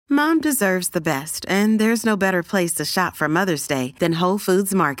Mom deserves the best, and there's no better place to shop for Mother's Day than Whole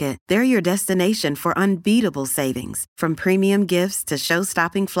Foods Market. They're your destination for unbeatable savings, from premium gifts to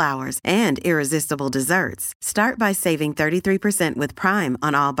show-stopping flowers and irresistible desserts. Start by saving 33% with Prime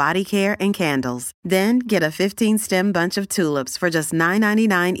on all body care and candles. Then get a 15-stem bunch of tulips for just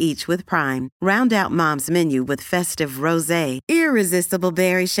 $9.99 each with Prime. Round out Mom's menu with festive rosé, irresistible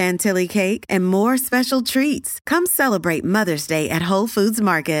berry chantilly cake, and more special treats. Come celebrate Mother's Day at Whole Foods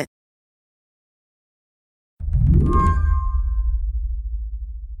Market.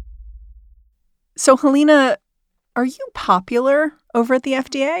 So, Helena, are you popular over at the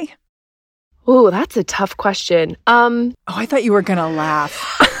FDA? Ooh, that's a tough question. I thought you were going to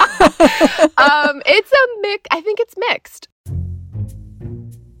laugh. It's a mix. I think it's mixed.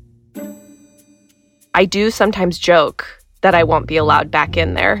 I do sometimes joke that I won't be allowed back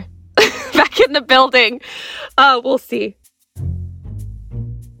in there, back in the building. We'll see.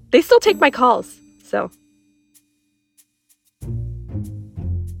 They still take my calls, so.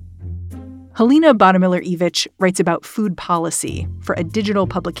 Helena Bottomiller-Evich writes about food policy for a digital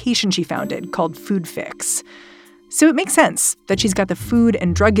publication she founded called Food Fix. So it makes sense that she's got the Food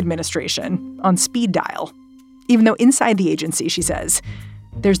and Drug Administration on speed dial. Even though inside the agency, she says,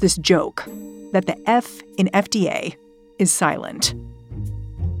 there's this joke that the F in FDA is silent.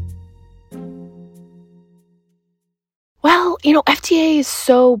 Well, FDA is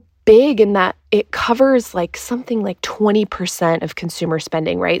so big in that it covers something like 20% of consumer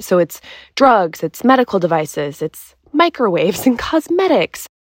spending, right? So it's drugs, it's medical devices, it's microwaves and cosmetics.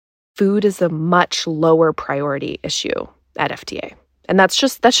 Food is a much lower priority issue at FDA. And that's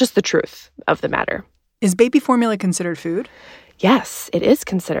just the truth of the matter. Is baby formula considered food? Yes, it is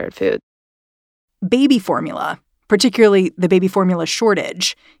considered food. Baby formula, particularly the baby formula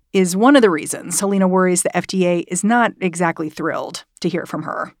shortage, is one of the reasons Helena worries the FDA is not exactly thrilled to hear from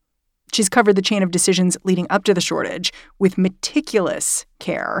her. She's covered the chain of decisions leading up to the shortage with meticulous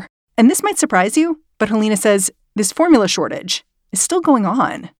care. And this might surprise you, but Helena says this formula shortage is still going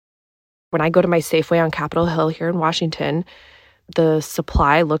on. When I go to my Safeway on Capitol Hill here in Washington, the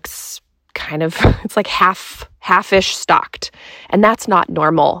supply looks it's like half-ish stocked. And that's not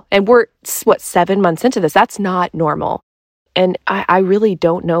normal. And we're, 7 months into this? That's not normal. And I really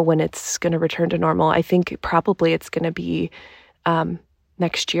don't know when it's going to return to normal. I think probably it's going to be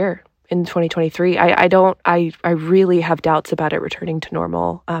next year in 2023. I really have doubts about it returning to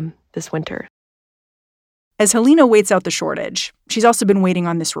normal this winter. As Helena waits out the shortage, she's also been waiting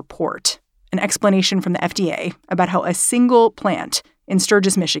on this report, an explanation from the FDA about how a single plant in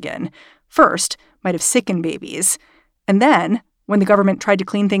Sturgis, Michigan, first might have sickened babies, and then, when the government tried to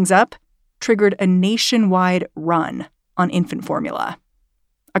clean things up, triggered a nationwide run on infant formula.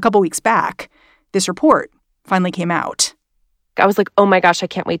 A couple weeks back, this report finally came out. I was like, oh my gosh, I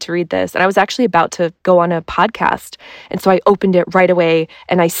can't wait to read this. And I was actually about to go on a podcast. And so I opened it right away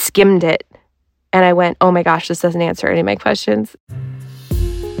and I skimmed it. And I went, oh my gosh, this doesn't answer any of my questions.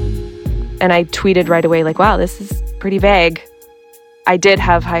 And I tweeted right away, wow, this is pretty vague. I did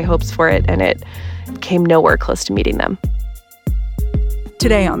have high hopes for it, and it came nowhere close to meeting them.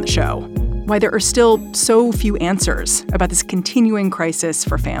 Today on the show, why there are still so few answers about this continuing crisis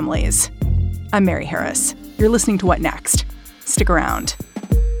for families. I'm Mary Harris. You're listening to What Next? Stick around.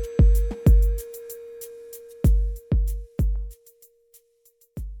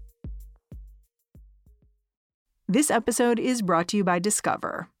 This episode is brought to you by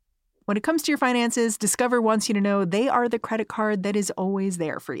Discover. When it comes to your finances, Discover wants you to know they are the credit card that is always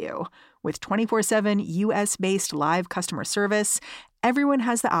there for you. With 24/7 U.S.-based live customer service, everyone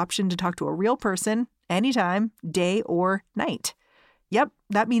has the option to talk to a real person anytime, day or night. Yep,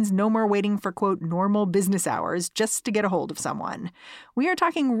 that means no more waiting for, quote, normal business hours just to get a hold of someone. We are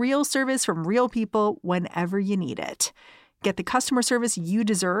talking real service from real people whenever you need it. Get the customer service you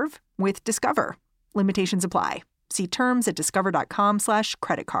deserve with Discover. Limitations apply. See terms at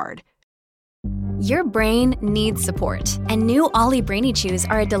discover.com/creditcard. Your brain needs support, and new Ollie Brainy Chews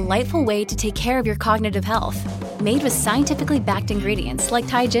are a delightful way to take care of your cognitive health. Made with scientifically backed ingredients like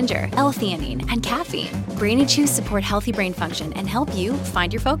Thai ginger, L-theanine, and caffeine, Brainy Chews support healthy brain function and help you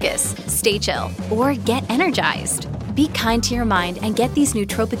find your focus, stay chill, or get energized. Be kind to your mind and get these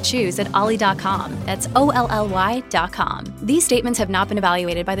nootropic chews at ollie.com. That's OLLY.com. These statements have not been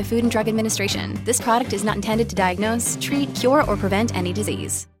evaluated by the Food and Drug Administration. This product is not intended to diagnose, treat, cure, or prevent any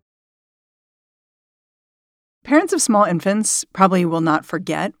disease. Parents of small infants probably will not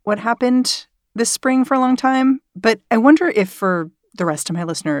forget what happened this spring for a long time, but I wonder if for the rest of my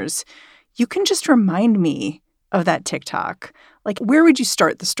listeners, you can just remind me of that TikTok. Where would you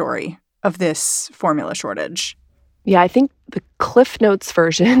start the story of this formula shortage? Yeah, I think the Cliff Notes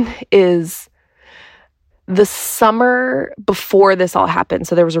version is the summer before this all happened.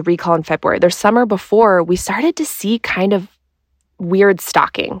 So there was a recall in February. The summer before, we started to see kind of weird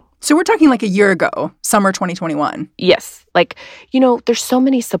stocking. So we're talking like a year ago, summer 2021. Yes. Like, there's so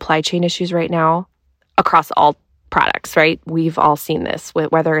many supply chain issues right now across all products, right? We've all seen this,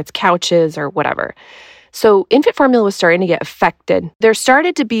 whether it's couches or whatever. So infant formula was starting to get affected. There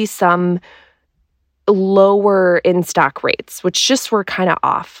started to be some lower in-stock rates, which just were kind of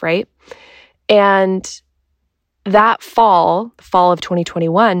off, right? And that fall of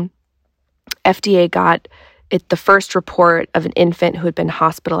 2021, FDA got the first report of an infant who had been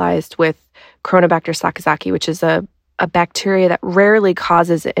hospitalized with Chronobacter sakazaki, which is a bacteria that rarely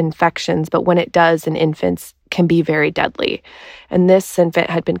causes infections, but when it does in infants, can be very deadly. And this infant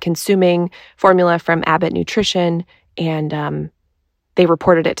had been consuming formula from Abbott Nutrition, and they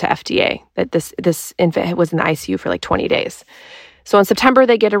reported it to FDA that this infant was in the ICU for like 20 days. So in September,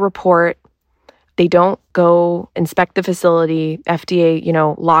 they get a report. They don't go inspect the facility. FDA,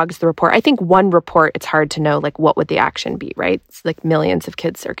 logs the report. I think one report, it's hard to know, like, what would the action be, right? It's like millions of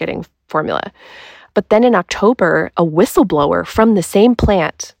kids are getting formula. But then in October, a whistleblower from the same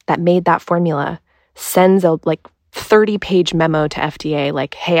plant that made that formula sends a 30-page memo to FDA,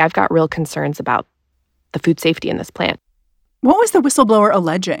 like, hey, I've got real concerns about the food safety in this plant. What was the whistleblower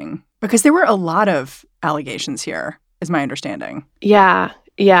alleging? Because there were a lot of allegations here, is my understanding. Yeah.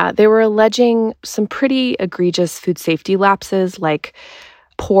 They were alleging some pretty egregious food safety lapses, like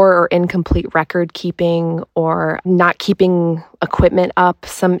poor or incomplete record keeping or not keeping equipment up.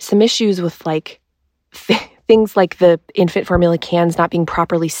 Some issues with things like the infant formula cans not being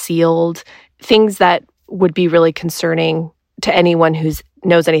properly sealed, things that would be really concerning to anyone who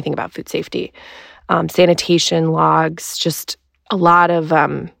knows anything about food safety. Sanitation logs, just a lot of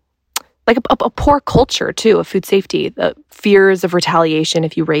a poor culture, too, of food safety, the fears of retaliation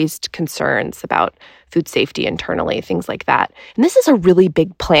if you raised concerns about food safety internally, things like that. And this is a really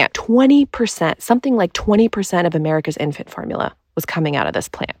big plant. 20%, something like 20% of America's infant formula was coming out of this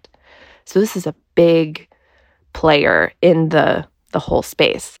plant. So this is a big player in the whole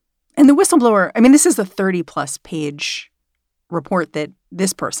space. And the whistleblower, this is the 30-plus page report that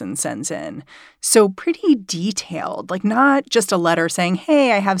this person sends in. So pretty detailed, not just a letter saying,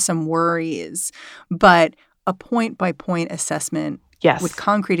 hey, I have some worries, but a point-by-point assessment with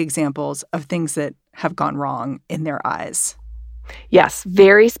concrete examples of things that have gone wrong in their eyes. Yes,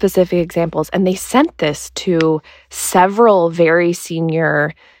 very specific examples. And they sent this to several very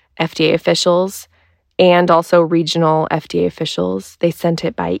senior FDA officials and also regional FDA officials. They sent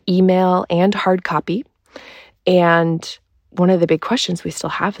it by email and hard copy. And one of the big questions we still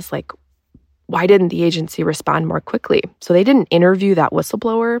have is why didn't the agency respond more quickly? So they didn't interview that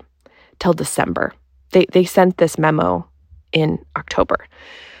whistleblower till December. They sent this memo in October.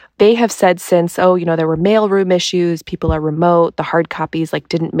 They have said since, there were mailroom issues, people are remote, the hard copies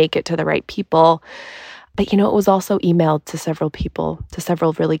didn't make it to the right people. But it was also emailed to several people, to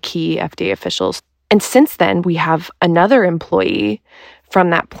several really key FDA officials. And since then, we have another employee from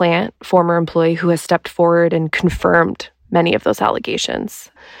that plant, former employee, who has stepped forward and confirmed many of those allegations.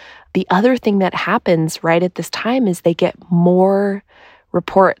 The other thing that happens right at this time is they get more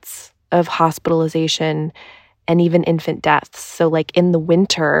reports of hospitalization and even infant deaths. So in the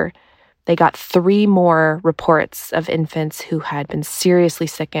winter, they got 3 more reports of infants who had been seriously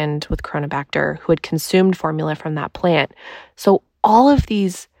sickened with Chronobacter, who had consumed formula from that plant. So all of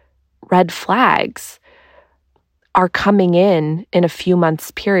these red flags are coming in a few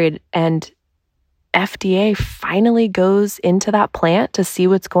months period, and FDA finally goes into that plant to see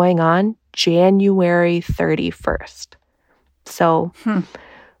what's going on January 31st. So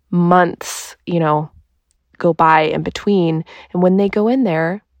months, go by in between. And when they go in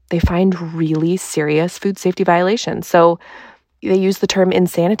there, they find really serious food safety violations. So they use the term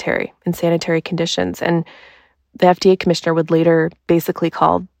insanitary conditions. And the FDA commissioner would later basically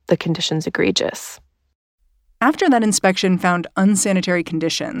call the conditions egregious. After that inspection found unsanitary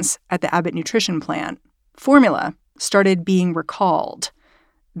conditions at the Abbott Nutrition plant, formula started being recalled.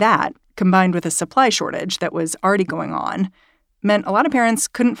 That, combined with a supply shortage that was already going on, meant a lot of parents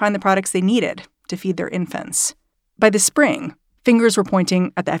couldn't find the products they needed to feed their infants. By the spring, fingers were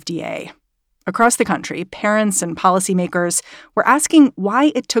pointing at the FDA. Across the country, parents and policymakers were asking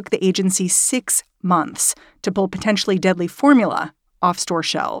why it took the agency 6 months to pull potentially deadly formula off store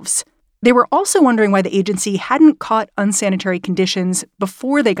shelves. They were also wondering why the agency hadn't caught unsanitary conditions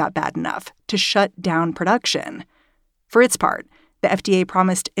before they got bad enough to shut down production. For its part, the FDA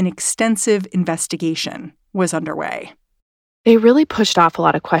promised an extensive investigation was underway. They really pushed off a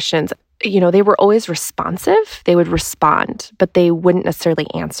lot of questions. they were always responsive. They would respond, but they wouldn't necessarily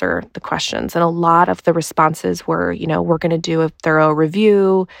answer the questions. And a lot of the responses were, we're going to do a thorough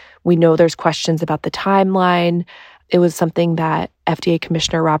review. We know there's questions about the timeline. It was something that FDA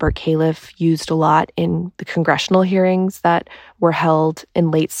Commissioner Robert Califf used a lot in the congressional hearings that were held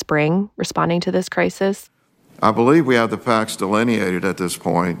in late spring responding to this crisis. I believe we have the facts delineated at this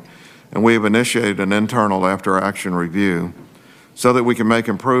point, and we have initiated an internal after-action review so that we can make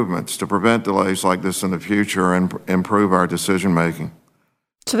improvements to prevent delays like this in the future and improve our decision-making.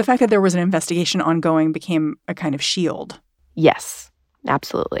 So the fact that there was an investigation ongoing became a kind of shield. Yes,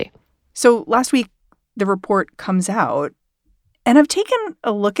 absolutely. So last week, the report comes out, and I've taken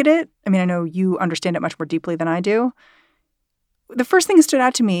a look at it. I mean, I know you understand it much more deeply than I do. The first thing that stood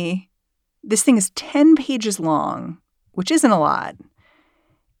out to me, this thing is 10 pages long, which isn't a lot.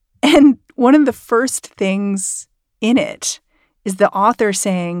 And one of the first things in it is the author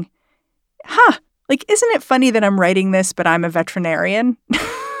saying, isn't it funny that I'm writing this, but I'm a veterinarian?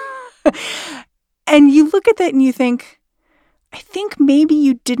 And you look at that and you think, I think maybe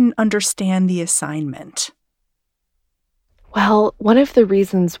you didn't understand the assignment. Well, one of the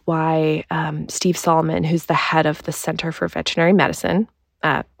reasons why Steve Solomon, who's the head of the Center for Veterinary Medicine,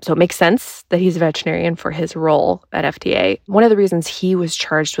 so it makes sense that he's a veterinarian for his role at FDA. One of the reasons he was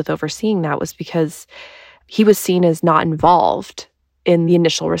charged with overseeing that was because he was seen as not involved in the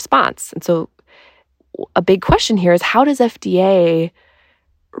initial response. And so a big question here is, how does FDA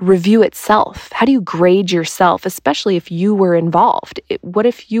review itself? How do you grade yourself, especially if you were involved? What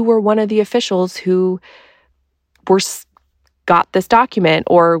if you were one of the officials who got this document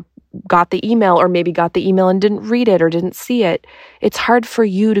or got the email, or maybe got the email and didn't read it or didn't see it? It's hard for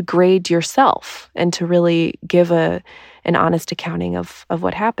you to grade yourself and to really give an honest accounting of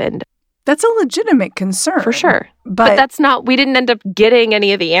what happened. That's a legitimate concern. For sure. But that's not, we didn't end up getting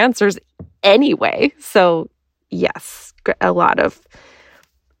any of the answers anyway. So yes, a lot of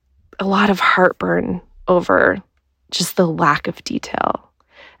heartburn over just the lack of detail.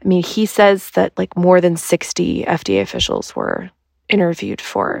 I mean, he says that more than 60 FDA officials were interviewed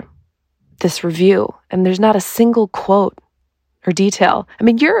for this review, and there's not a single quote or detail. I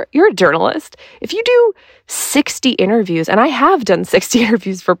mean, you're a journalist. If you do 60 interviews, and I have done 60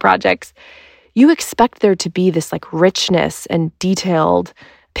 interviews for projects, you expect there to be this richness and detailed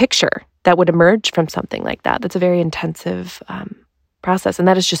picture that would emerge from something like that. That's a very intensive process. And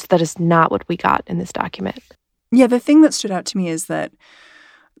that is not what we got in this document. Yeah, the thing that stood out to me is that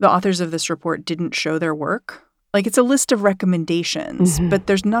the authors of this report didn't show their work. It's a list of recommendations, but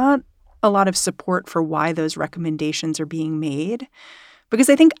there's not a lot of support for why those recommendations are being made. Because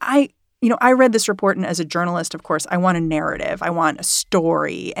I think I read this report, and as a journalist, of course, I want a narrative. I want a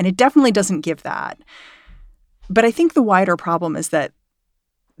story, and it definitely doesn't give that. But I think the wider problem is that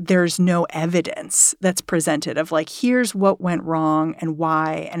there's no evidence that's presented of here's what went wrong and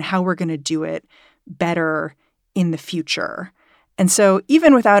why and how we're going to do it better in the future. And so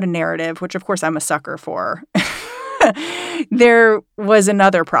even without a narrative, which of course I'm a sucker for, there was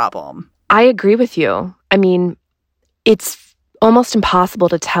another problem. I agree with you. I mean, it's almost impossible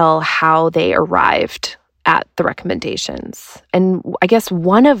to tell how they arrived at the recommendations. And I guess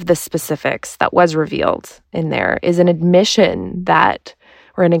one of the specifics that was revealed in there is an admission that,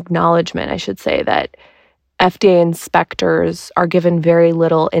 or an acknowledgement, I should say, that FDA inspectors are given very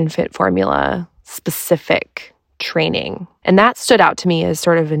little infant formula specific training. And that stood out to me as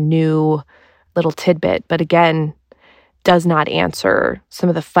sort of a new little tidbit, but again, does not answer some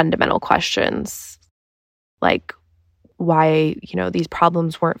of the fundamental questions, like why, these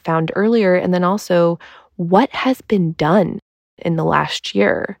problems weren't found earlier, and then also what has been done in the last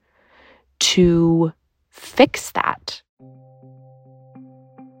year to fix that.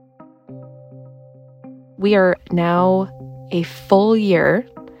 We are now a full year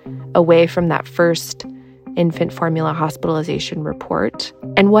away from that first infant formula hospitalization report,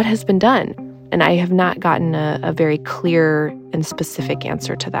 and what has been done. And I have not gotten a very clear and specific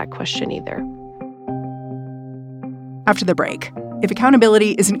answer to that question either. After the break, if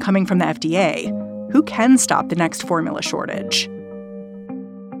accountability isn't coming from the FDA, who can stop the next formula shortage?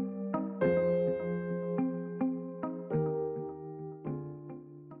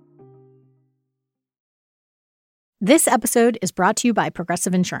 This episode is brought to you by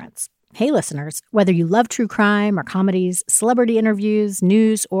Progressive Insurance. Hey, listeners, whether you love true crime or comedies, celebrity interviews,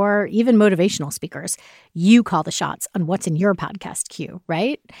 news, or even motivational speakers, you call the shots on what's in your podcast queue,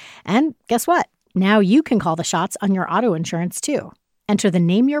 right? And guess what? Now you can call the shots on your auto insurance, too. Enter the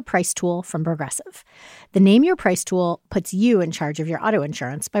Name Your Price tool from Progressive. The Name Your Price tool puts you in charge of your auto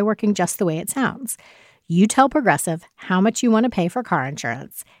insurance by working just the way it sounds. You tell Progressive how much you want to pay for car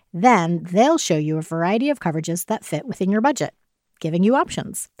insurance, Then they'll show you a variety of coverages that fit within your budget, giving you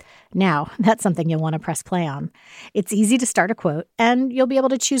options. Now, that's something you'll want to press play on. It's easy to start a quote, and you'll be able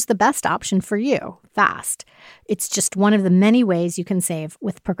to choose the best option for you fast. It's just one of the many ways you can save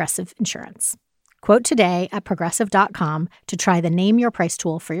with Progressive Insurance. Quote today at Progressive.com to try the Name Your Price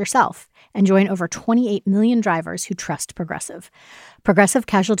tool for yourself and join over 28 million drivers who trust Progressive. Progressive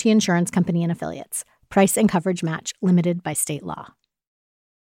Casualty Insurance Company and Affiliates. Price and coverage match limited by state law.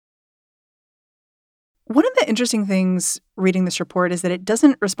 One of the interesting things reading this report is that it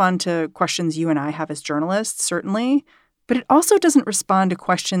doesn't respond to questions you and I have as journalists, certainly, but it also doesn't respond to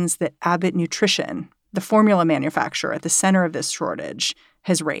questions that Abbott Nutrition, the formula manufacturer at the center of this shortage,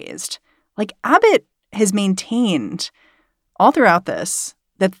 has raised. Like, Abbott has maintained all throughout this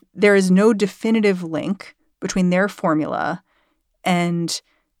that there is no definitive link between their formula and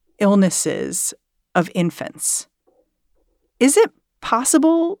illnesses of infants. Is it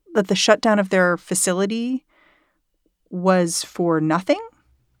possible that the shutdown of their facility was for nothing?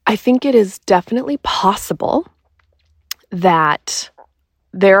 I think it is definitely possible that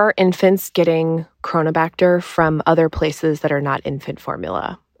there are infants getting Cronobacter from other places that are not infant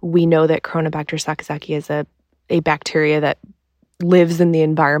formula. We know that Cronobacter sakazaki is a bacteria that lives in the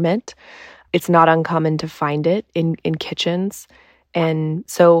environment. It's not uncommon to find it in kitchens. And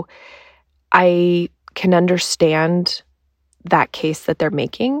so I can understand that case that they're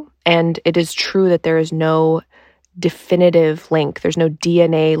making. And it is true that there is no definitive link. There's no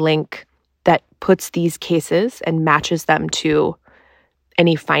DNA link that puts these cases and matches them to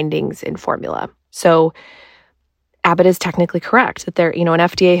any findings in formula. So Abbott is technically correct that and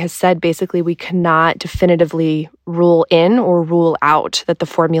FDA has said basically we cannot definitively rule in or rule out that the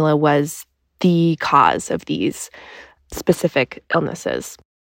formula was the cause of these specific illnesses.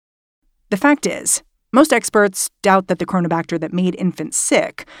 The fact is, most experts doubt that the Cronobacter that made infants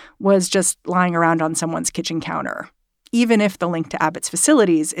sick was just lying around on someone's kitchen counter, even if the link to Abbott's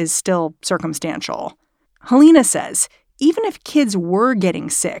facilities is still circumstantial. Helena says even if kids were getting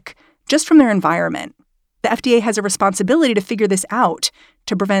sick just from their environment, the FDA has a responsibility to figure this out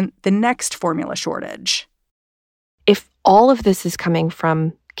to prevent the next formula shortage. If all of this is coming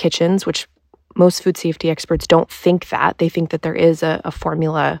from kitchens, which most food safety experts don't think that, they think that there is a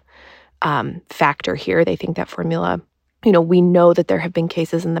formula factor here. They think that formula, we know that there have been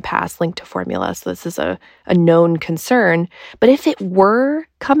cases in the past linked to formula, so this is a known concern. But if it were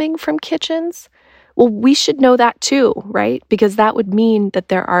coming from kitchens, well, we should know that too, right? Because that would mean that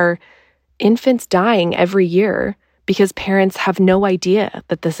there are infants dying every year because parents have no idea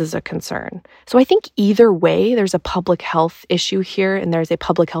that this is a concern. So I think either way, there's a public health issue here, and there's a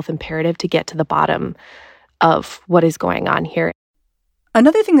public health imperative to get to the bottom of what is going on here.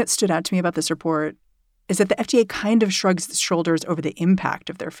 Another thing that stood out to me about this report is that the FDA kind of shrugs its shoulders over the impact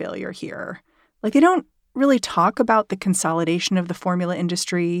of their failure here. Like, they don't really talk about the consolidation of the formula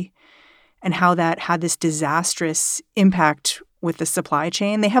industry and how that had this disastrous impact with the supply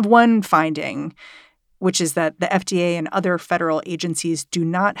chain. They have one finding, which is that the FDA and other federal agencies do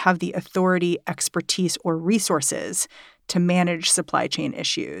not have the authority, expertise, or resources to manage supply chain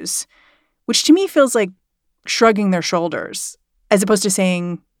issues, which to me feels like shrugging their shoulders, as opposed to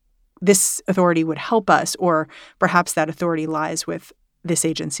saying this authority would help us, or perhaps that authority lies with this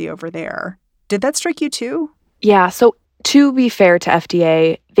agency over there. Did that strike you too? Yeah. So to be fair to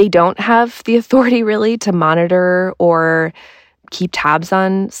FDA, they don't have the authority really to monitor or keep tabs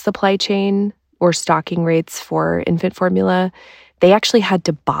on supply chain or stocking rates for infant formula. They actually had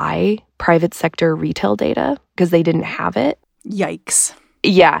to buy private sector retail data because they didn't have it. Yikes.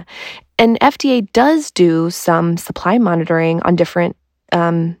 Yeah. And FDA does do some supply monitoring on different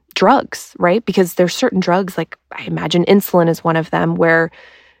drugs, right? Because there's certain drugs, like I imagine insulin is one of them, where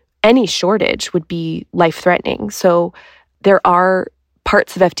any shortage would be life-threatening. So there are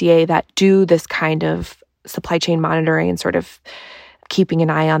parts of FDA that do this kind of supply chain monitoring and sort of keeping an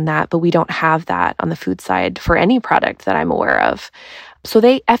eye on that, but we don't have that on the food side for any product that I'm aware of. So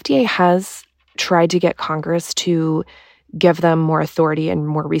FDA has tried to get Congress to give them more authority and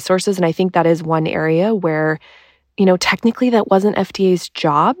more resources. And I think that is one area where, technically that wasn't FDA's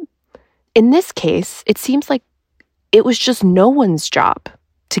job. In this case, it seems like it was just no one's job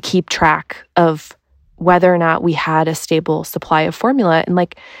to keep track of whether or not we had a stable supply of formula. And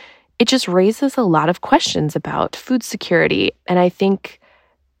it just raises a lot of questions about food security. And I think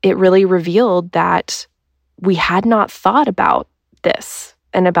it really revealed that we had not thought about this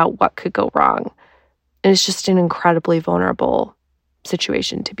and about what could go wrong. And it's just an incredibly vulnerable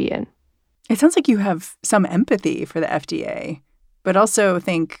situation to be in. It sounds like you have some empathy for the FDA, but also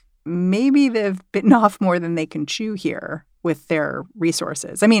think maybe they've bitten off more than they can chew here. with their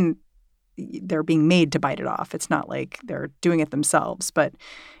resources. I mean, they're being made to bite it off. It's not like they're doing it themselves. But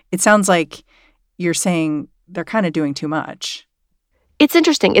it sounds like you're saying they're kind of doing too much. It's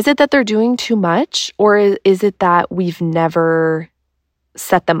interesting. Is it that they're doing too much, or is it that we've never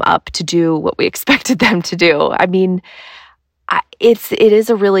set them up to do what we expected them to do? I mean, it is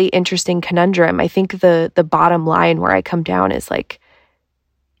a really interesting conundrum. I think the bottom line where I come down is like,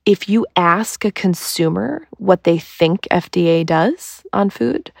 if you ask a consumer what they think FDA does on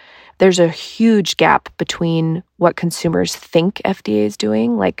food, there's a huge gap between what consumers think FDA is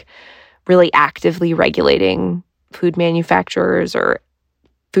doing, like really actively regulating food manufacturers or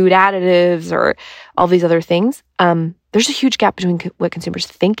food additives or all these other things. There's a huge gap between what consumers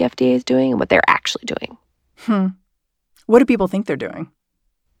think FDA is doing and what they're actually doing. What do people think they're doing?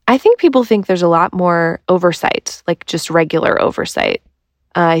 I think people think there's a lot more oversight, like just regular oversight.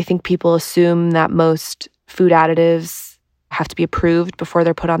 I think people assume that most food additives have to be approved before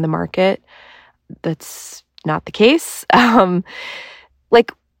they're put on the market. That's not the case.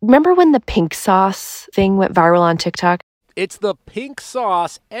 Like, remember when the pink sauce thing went viral on TikTok? It's the pink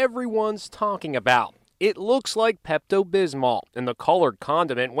sauce everyone's talking about. It looks like Pepto-Bismol, and the colored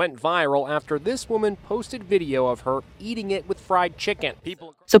condiment went viral after this woman posted video of her eating it with fried chicken.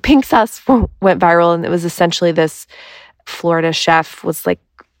 So pink sauce went viral, and it was essentially this Florida chef was like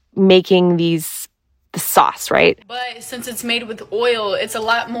making the sauce, right? But since it's made with oil, it's a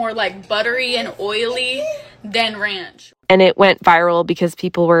lot more like buttery and oily than ranch. And it went viral because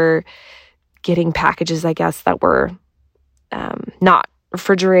people were getting packages, I guess, that were not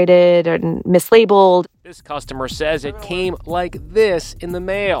refrigerated and mislabeled. This customer says it came like this in the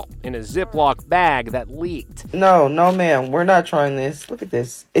mail, in a Ziploc bag that leaked. No, ma'am. We're not trying this. Look at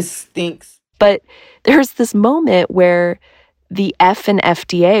this. It stinks. But there's this moment where the F in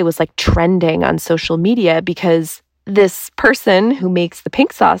FDA was like trending on social media because this person who makes the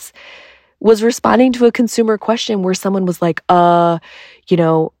pink sauce was responding to a consumer question where someone was like,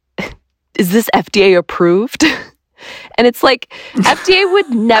 is this FDA approved? And it's like, FDA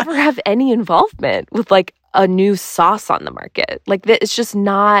would never have any involvement with like a new sauce on the market. Like, it's just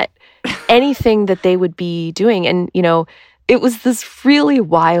not anything that they would be doing. And, it was this really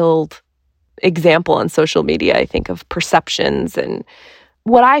wild example on social media, I think, of perceptions. And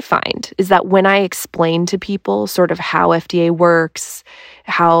what I find is that when I explain to people sort of how FDA works,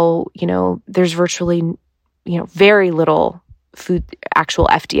 how, there's virtually, very little actual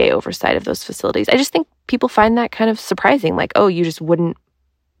FDA oversight of those facilities, I just think people find that kind of surprising. Like, oh, you wouldn't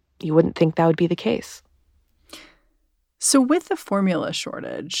think that would be the case. So with the formula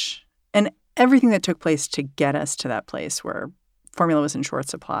shortage and everything that took place to get us to that place where formula was in short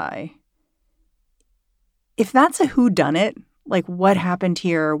supply, if that's a whodunit, like what happened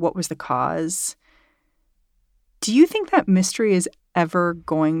here, what was the cause, do you think that mystery is ever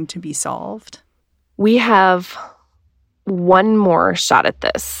going to be solved? We have one more shot at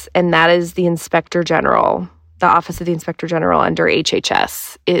this, and that is the Inspector General. The Office of the Inspector General under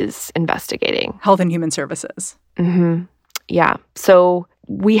HHS is investigating. Health and Human Services. Mm-hmm. Yeah. So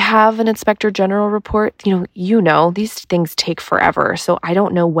we have an Inspector General report. These things take forever. So I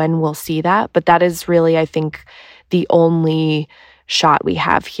don't know when we'll see that. But that is really, I think, the only shot we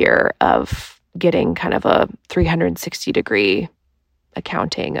have here of getting kind of a 360-degree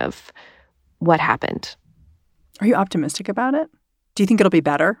accounting of what happened. Are you optimistic about it? Do you think it'll be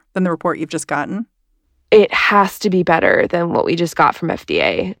better than the report you've just gotten? It has to be better than what we just got from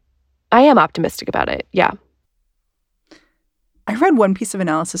FDA. I am optimistic about it, yeah. I read one piece of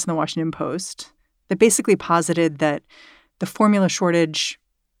analysis in the Washington Post that basically posited that the formula shortage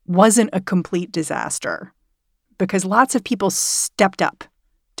wasn't a complete disaster because lots of people stepped up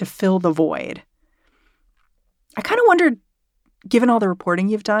to fill the void. I kind of wondered, given all the reporting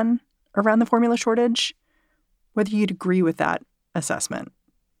you've done around the formula shortage, whether you'd agree with that assessment.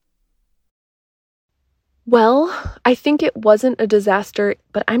 Well, I think it wasn't a disaster,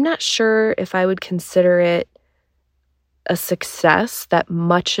 but I'm not sure if I would consider it a success. That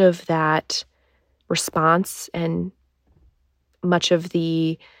much of that response and much of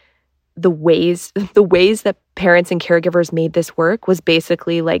the ways that parents and caregivers made this work was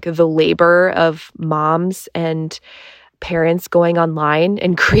basically like the labor of moms and parents going online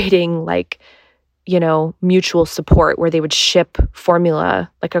and creating mutual support where they would ship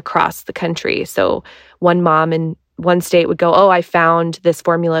formula like across the country. So one mom in one state would go, oh, I found this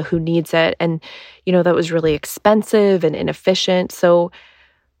formula, who needs it? And, that was really expensive and inefficient. So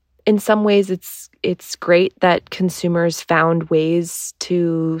in some ways, it's great that consumers found ways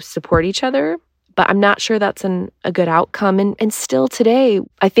to support each other. But I'm not sure that's a good outcome. And still today,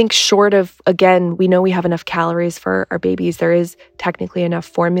 I think short of, again, we know we have enough calories for our babies. There is technically enough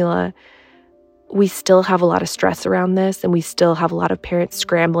formula. We still have a lot of stress around this, and we still have a lot of parents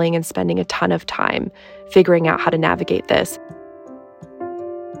scrambling and spending a ton of time figuring out how to navigate this.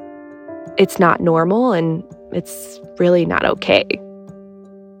 It's not normal, and it's really not okay.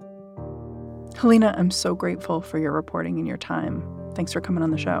 Helena, I'm so grateful for your reporting and your time. Thanks for coming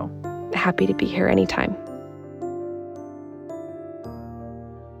on the show. Happy to be here anytime.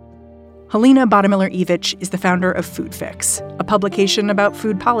 Helena Bottemiller-Evich is the founder of Food Fix, a publication about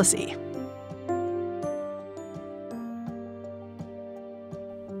food policy.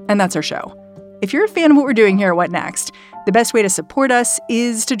 And that's our show. If you're a fan of what we're doing here at What Next, the best way to support us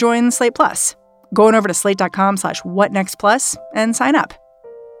is to join Slate Plus. Go on over to slate.com/whatnextplus and sign up.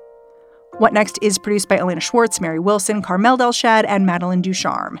 What Next is produced by Elena Schwartz, Mary Wilson, Carmel Delshad, and Madeline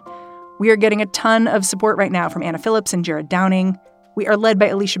Ducharme. We are getting a ton of support right now from Anna Phillips and Jared Downing. We are led by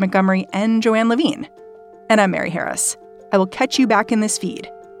Alicia Montgomery and Joanne Levine. And I'm Mary Harris. I will catch you back in this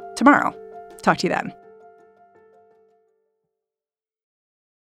feed tomorrow. Talk to you then.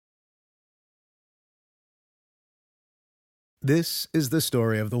 This is the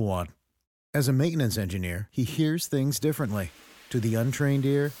story of the one. As a maintenance engineer, he hears things differently. To the untrained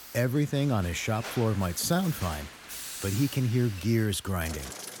ear, everything on his shop floor might sound fine, but he can hear gears grinding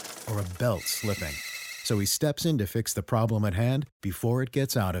or a belt slipping. So he steps in to fix the problem at hand before it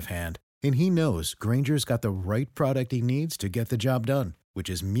gets out of hand. And he knows Grainger's got the right product he needs to get the job done, which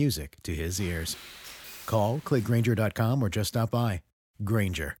is music to his ears. Call, click Grainger.com, or just stop by.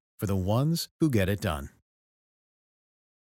 Grainger, for the ones who get it done.